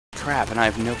Crap, and I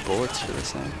have no bullets for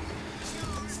this thing.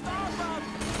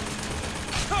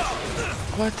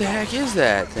 What the heck is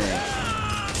that thing?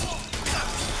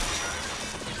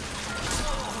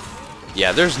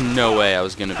 Yeah, there's no way I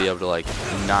was gonna be able to, like,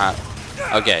 not...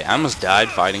 Okay, I almost died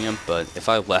fighting him, but if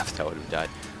I left, I would have died.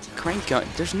 Crank gun,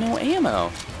 there's no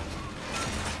ammo.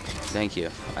 Thank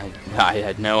you. I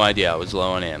had no idea I was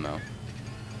low on ammo.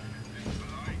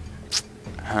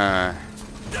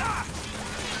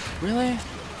 Really?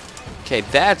 Okay,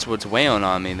 that's what's weighing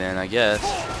on me then, I guess.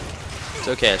 It's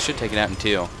okay, I should take it out in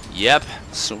two. Yep,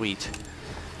 sweet.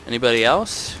 Anybody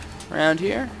else around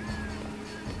here?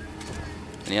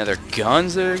 Any other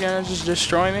guns that are gonna just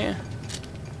destroy me?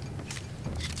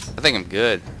 I think I'm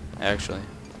good, actually.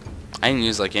 I didn't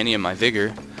use like any of my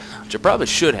vigor, which I probably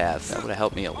should have. That would have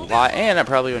helped me a lot, and I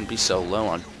probably wouldn't be so low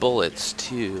on bullets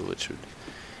too, which would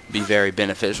be very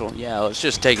beneficial. Yeah, let's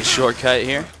just take a shortcut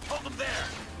here.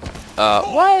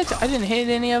 What? I didn't hit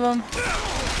any of them?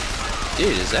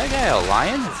 Dude, is that guy a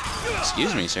lion?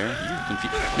 Excuse me, sir. You're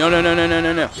confused. No, no, no, no, no,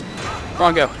 no, no.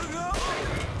 Wrong, go.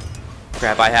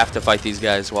 Crap, I have to fight these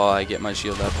guys while I get my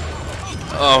shield up.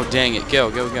 Oh, dang it.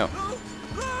 Go, go, go.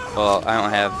 Well, I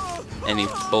don't have any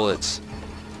bullets.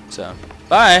 So,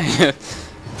 bye.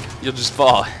 You'll just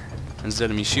fall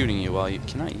instead of me shooting you while you...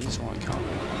 Can I use one combo?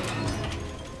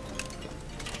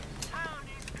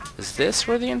 Is this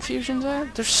where the infusion's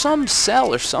at? There's some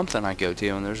cell or something I go to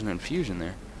and there's an infusion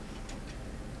there.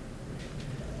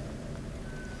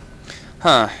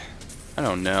 Huh. I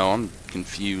don't know. I'm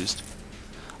confused.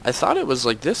 I thought it was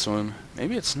like this one.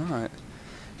 Maybe it's not.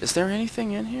 Is there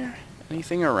anything in here?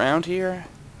 Anything around here?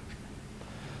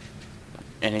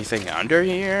 Anything under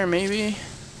here, maybe?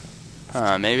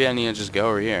 Maybe I need to just go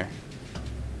over here.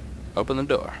 Open the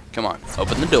door. Come on.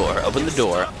 Open the door. Open the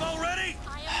door.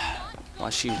 Why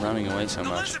is she running away so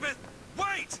much?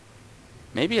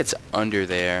 Maybe it's under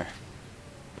there.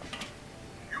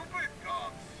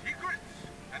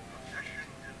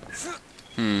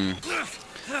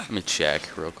 Let me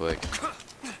check real quick.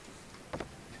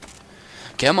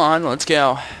 Come on, let's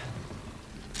go.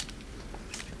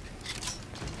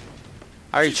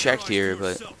 I already checked here,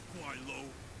 but...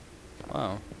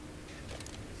 Wow.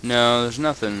 No, there's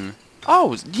nothing...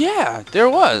 Oh, yeah, there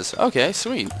was. Okay,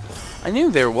 sweet. I knew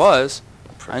there was.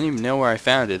 I didn't even know where I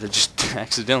found it. I just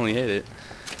accidentally hit it.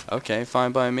 Okay,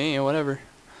 fine by me, or whatever.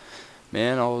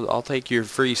 Man, I'll take your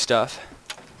free stuff.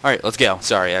 Alright, let's go.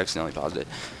 Sorry, I accidentally paused it.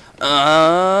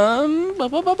 No,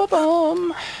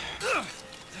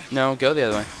 go the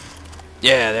other way.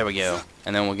 Yeah, there we go.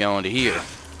 And then we'll go into here.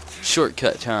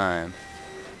 Shortcut time.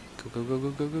 Go, go, go, go,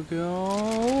 go, go,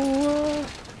 go.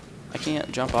 I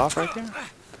can't jump off right there?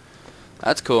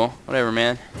 That's cool. Whatever,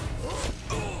 man.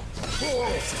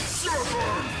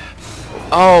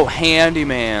 Oh,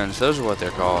 handymans. Those are what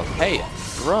they're called. Hey,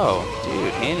 bro.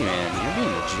 Dude, handyman, you're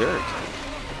being a jerk.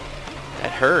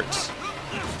 That hurts.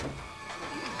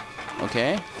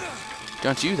 Okay?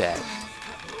 Don't do that.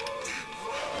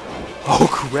 Oh,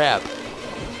 crap.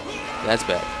 That's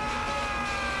bad.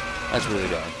 That's really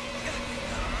bad.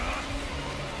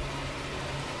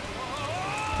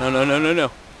 No, no, no, no,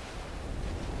 no.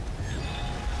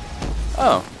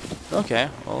 Oh, okay.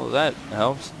 Well, that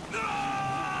helps.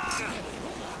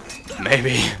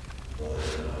 Maybe.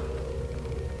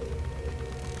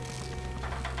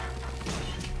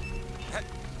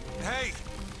 Hey,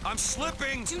 I'm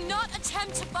slipping. Do not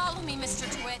attempt to follow me, Mr.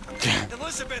 DeWitt.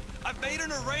 Elizabeth, I've made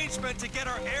an arrangement to get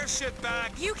our airship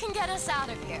back. You can get us out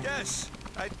of here. Yes,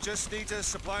 I just need to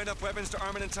supply enough weapons to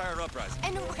arm an entire uprising.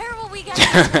 And where will we get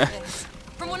those weapons?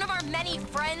 From one of our many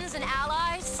friends and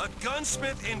allies? A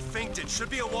gunsmith in Finkton should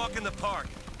be a walk in the park.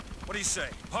 What do you say,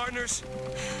 partners?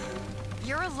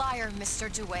 You're a liar,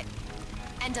 Mr. DeWitt.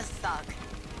 And a thug.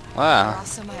 You're Wow.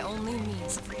 also my only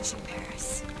means of reaching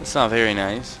Paris. That's not very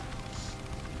nice.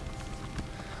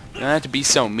 You don't have to be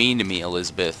so mean to me,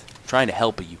 Elizabeth. I'm trying to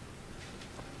help you.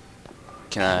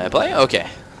 Can I play? Okay.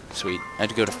 Sweet. I have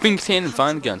to go to Finkton and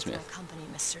find the gunsmith. Company,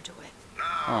 Mr. DeWitt.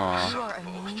 Aww. You are a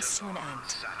means to an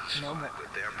end. No more.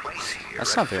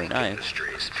 That's not very nice.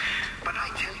 But I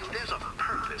tell you, there's a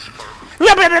purpose for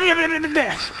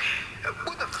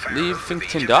Leave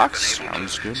Finkton Docks?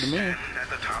 Sounds good to me.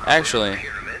 Actually,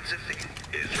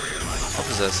 I'll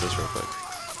possess this real quick.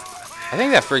 I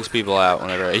think that freaks people out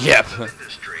whenever I... Yep.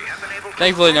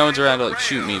 Thankfully, no one's around to like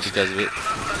shoot me because of it.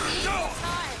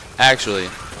 Actually,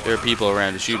 there are people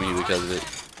around to shoot me because of it.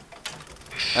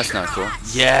 That's not cool.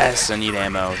 Yes, I need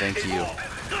ammo. Thank you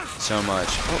so much.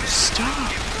 Oh,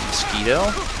 stop,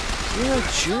 mosquito. You're a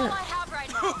jerk.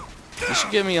 You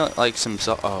should give me like some...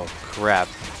 Oh, crap.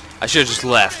 I should have just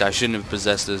left. I shouldn't have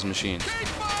possessed this machine.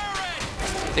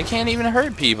 They can't even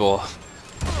hurt people.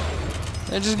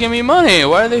 They just give me money.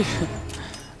 Why are they...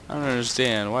 I don't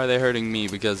understand. Why are they hurting me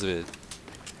because of it?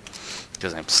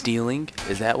 Because I'm stealing?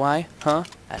 Is that why? Huh?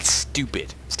 That's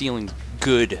stupid. Stealing's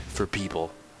good for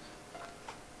people.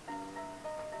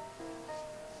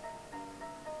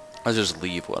 I'll just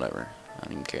leave, whatever. I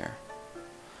don't even care.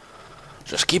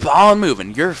 Just keep on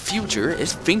moving. Your future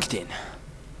is Finkton.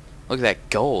 Look at that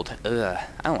gold. Ugh.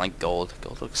 I don't like gold.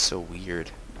 Gold looks so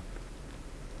weird.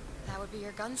 That would be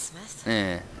your gunsmith.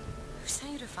 Eh. Who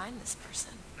sent you to find this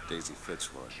person? Daisy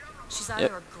Fitzroy. She's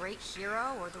either a great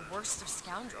hero or the worst of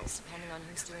scoundrels, depending on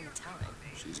who's doing the telling.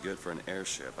 She's good for an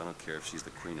airship. I don't care if she's the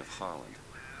Queen of Holland.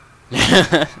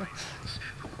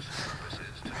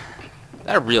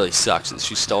 That really sucks that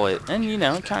she stole it. And, you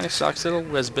know, it kind of sucks that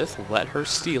Elizabeth let her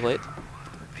steal it.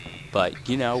 But,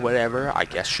 you know, whatever. I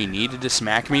guess she needed to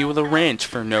smack me with a wrench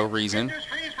for no reason.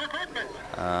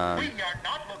 I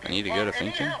need to go to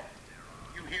Finkton?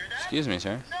 Excuse me,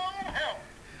 sir.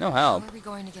 No help. How are we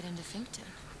going to get into Finkton?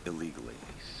 Illegally.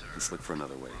 Let's look for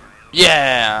another way.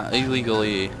 Yeah,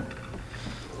 illegally.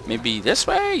 Maybe this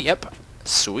way? Yep.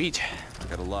 Sweet.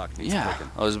 Got a lock. Needs Yeah,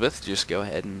 picking. Elizabeth, just go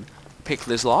ahead and pick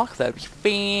this lock. That'd be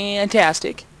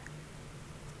fantastic.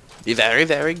 Be very,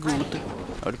 very good.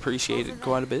 I would appreciate it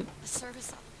quite a bit. The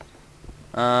service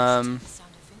Um, the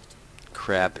sound of Finkton.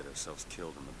 crap. Get ourselves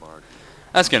killed in the bargain.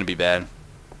 That's gonna be bad.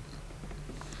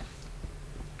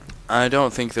 I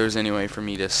don't think there's any way for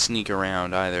me to sneak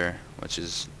around either, which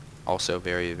is also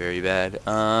very, very bad.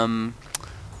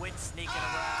 Quit sneaking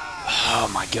around.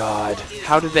 Oh my god.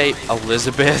 How did they...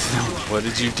 Elizabeth? What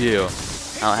did you do?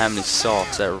 I don't have any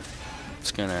salts.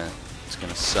 It's gonna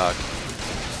suck.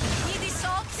 Need these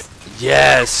salts?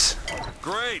 Yes!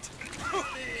 Great.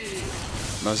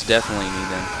 Most definitely need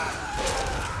them.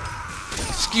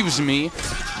 Excuse me.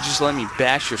 Just let me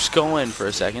bash your skull in for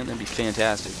a second. That'd be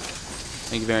fantastic.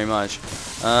 Thank you very much.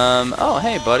 Oh,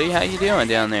 hey, buddy. How you doing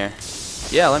down there?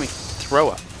 Yeah, let me throw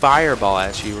a fireball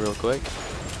at you real quick.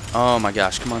 Oh, my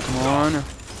gosh. Come on, come on.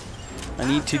 I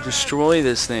need to destroy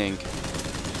this thing.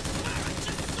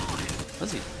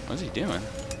 What's he doing?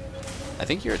 I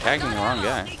think you're attacking the wrong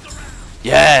guy.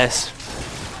 Yes!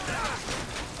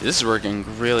 This is working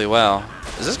really well.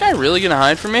 Is this guy really gonna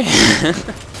hide from me?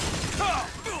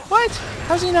 What?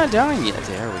 How's he not dying yet?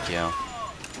 There we go.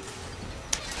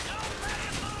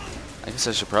 I guess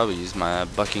I should probably use my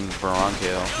bucking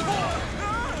bronco.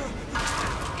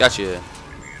 Gotcha.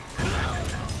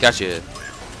 Gotcha.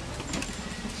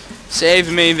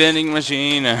 Save me, vending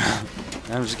machine.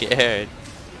 I'm scared.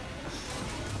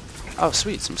 Oh,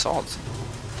 sweet, some salts.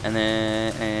 And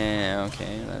then,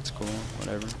 okay, that's cool.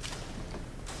 Whatever.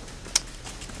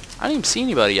 I didn't even see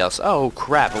anybody else. Oh,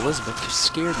 crap. Elizabeth just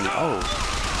scared me. Oh,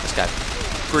 this guy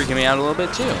freaking me out a little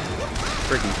bit, too.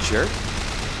 Freaking jerk.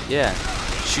 Yeah.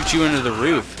 Shoot you into the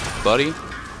roof, buddy.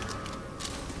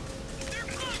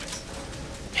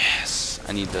 Yes.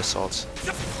 I need the salts.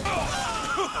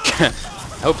 I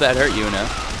hope that hurt you enough.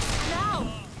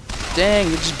 Dang,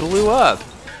 it just blew up.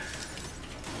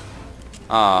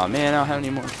 Aw, man, I don't have any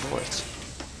more bullets.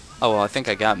 Oh, well, I think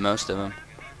I got most of them.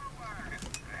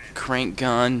 Crank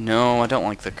gun. No, I don't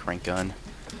like the crank gun.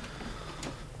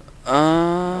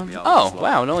 Oh,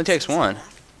 wow, it only takes one.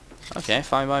 Okay,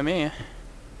 fine by me.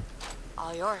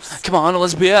 All yours. Come on,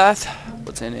 Elizabeth.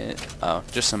 What's in it? Oh,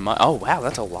 just some money. Oh, wow,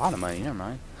 that's a lot of money. Never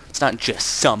mind. It's not just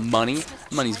some money.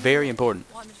 Money's very important.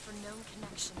 Wanted for known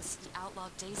connections to the outlaw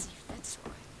Daisy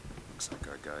Fitzroy. Looks like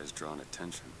our guy's drawn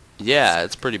attention. Yeah,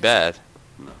 it's pretty bad.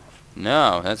 No.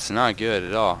 No, that's not good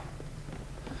at all.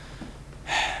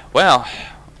 Well,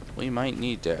 we might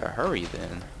need to hurry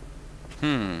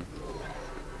then.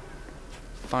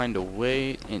 Find a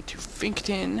way into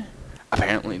Finkton.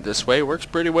 Apparently this way works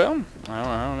pretty well. I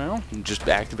don't know. Just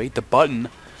activate the button.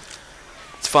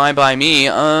 It's fine by me.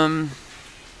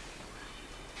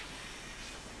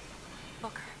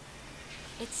 Booker.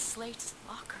 It's Slate's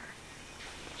locker.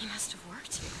 He must have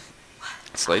worked here.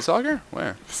 Slate's locker?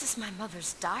 Where? This is my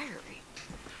mother's diary.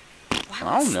 Why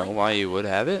I would don't know Slate why you would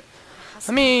have it. have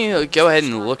Let me go ahead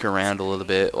and something look around a little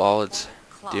bit while it's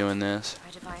cloth doing this.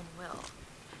 by divine will?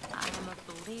 I am a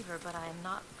believer, but I am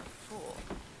not a fool.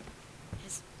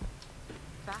 His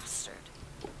bastard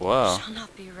Whoa. shall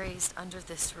not be raised under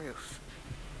this roof.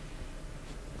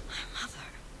 My mother.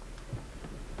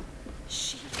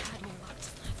 She had me locked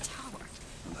in that tower.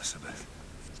 Elizabeth.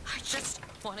 I just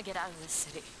want to get out of this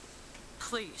city.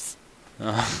 Please.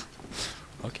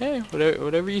 Okay,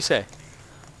 whatever you say.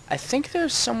 I think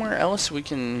there's somewhere else we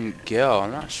can go.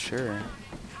 I'm not sure.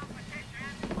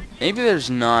 Maybe there's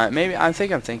not. Maybe I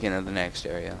think I'm thinking of the next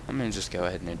area. I'm gonna just go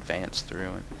ahead and advance through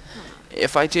and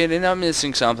if I did end up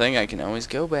missing something, I can always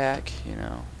go back, you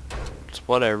know. It's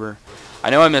whatever. I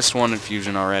know I missed one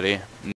infusion already.